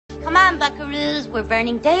on, buckaroos. We're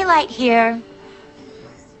burning daylight here.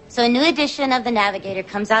 So a new edition of The Navigator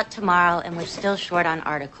comes out tomorrow, and we're still short on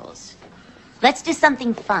articles. Let's do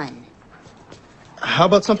something fun. How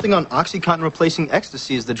about something on OxyContin replacing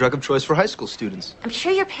ecstasy as the drug of choice for high school students? I'm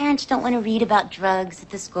sure your parents don't want to read about drugs at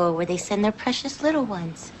the school where they send their precious little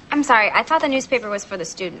ones. I'm sorry, I thought the newspaper was for the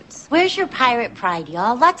students. Where's your pirate pride,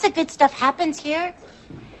 y'all? Lots of good stuff happens here.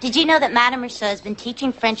 Did you know that Madame Rousseau has been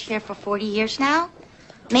teaching French here for 40 years now?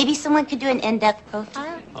 Maybe someone could do an in-depth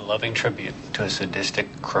profile? A loving tribute to a sadistic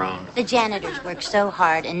crone. The janitors work so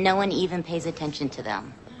hard and no one even pays attention to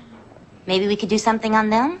them. Maybe we could do something on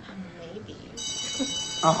them? Maybe.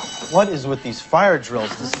 Oh, what is with these fire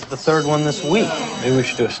drills? This is the third one this week. Maybe we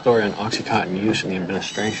should do a story on OxyContin use in the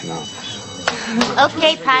administration office.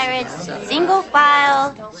 Okay, pirates. Single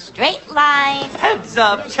file, straight line. Heads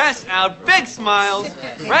up, chest out, big smiles.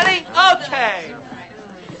 Ready? Okay.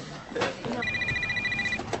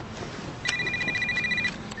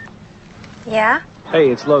 Yeah? Hey,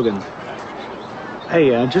 it's Logan.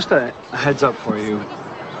 Hey, just a heads up for you.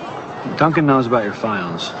 Duncan knows about your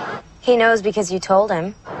files. He knows because you told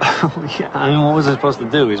him. Yeah, I mean, what was I supposed to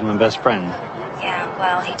do? He's my best friend. Yeah,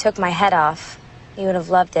 well, he took my head off. You would have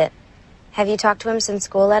loved it. Have you talked to him since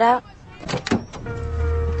school let out?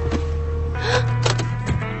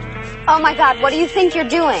 Oh my God, what do you think you're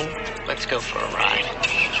doing? Let's go for a ride.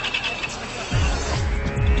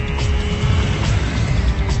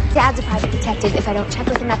 Dad's a private detective. If I don't check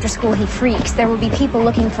with him after school, he freaks. There will be people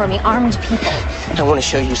looking for me, armed people. I want to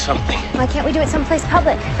show you something. Why can't we do it someplace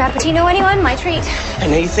public? Do you know anyone? My treat. I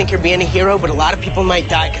know you think you're being a hero, but a lot of people might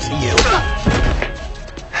die because of you.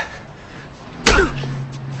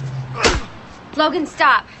 Logan,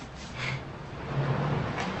 stop.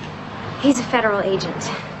 He's a federal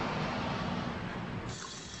agent.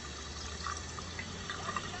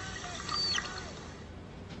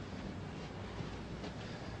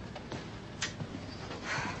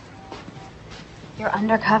 You're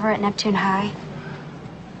undercover at Neptune High?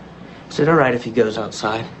 Is it all right if he goes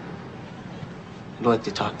outside? I'd like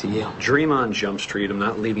to talk to you. Dream on, Jump Street. I'm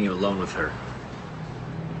not leaving you alone with her.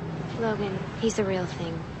 Logan, he's the real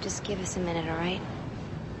thing. Just give us a minute, all right?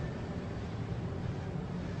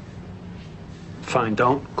 Fine,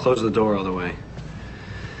 don't close the door all the way.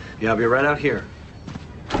 Yeah, I'll be right out here.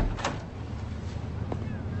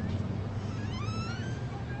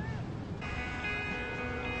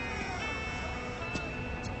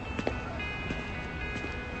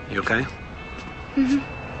 You okay? Mm-hmm.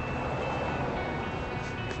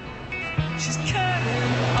 She's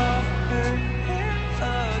cutting off her hair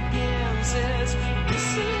again, says this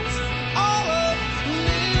is all of me.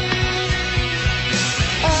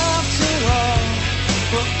 After all,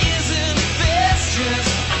 well, isn't this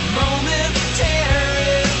just a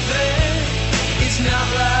momentary thing? It's not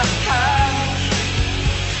like how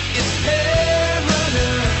it's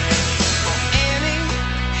permanent or any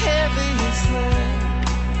heavy thing.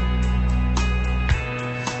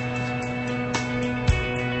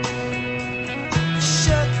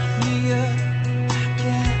 Shut me up, I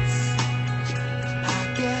guess.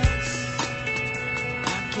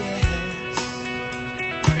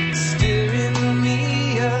 Stirring me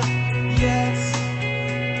up, yes,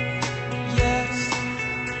 yes,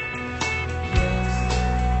 yes.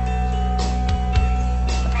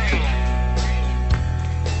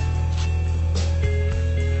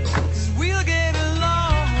 Cause we'll get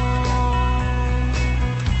along,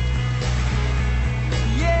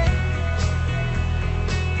 yeah.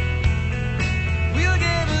 We'll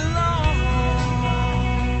get along.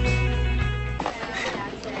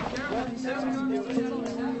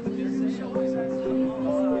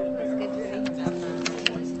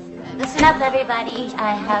 Listen up, everybody.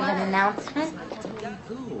 I have an announcement.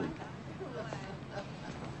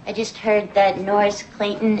 I just heard that Norris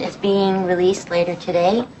Clayton is being released later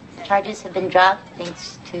today. Charges have been dropped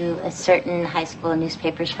thanks to a certain high school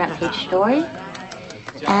newspaper's front page story.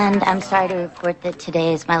 And I'm sorry to report that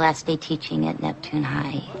today is my last day teaching at Neptune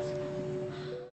High.